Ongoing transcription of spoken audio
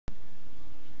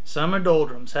Summer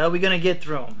doldrums. How are we going to get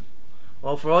through them?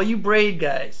 Well, for all you braid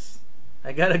guys,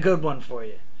 I got a good one for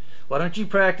you. Why don't you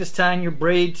practice tying your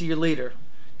braid to your leader?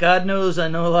 God knows I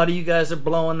know a lot of you guys are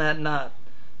blowing that knot.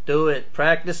 Do it.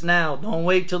 Practice now. Don't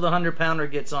wait till the 100-pounder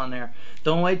gets on there.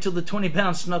 Don't wait till the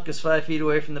 20-pound snook is 5 feet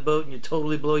away from the boat and you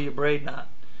totally blow your braid knot.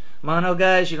 Mono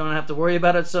guys, you don't have to worry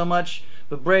about it so much.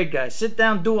 But braid guys, sit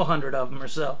down, do 100 of them or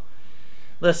so.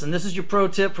 Listen, this is your pro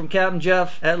tip from Captain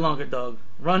Jeff at Lunkerdog.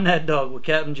 Run that dog with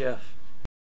Captain Jeff.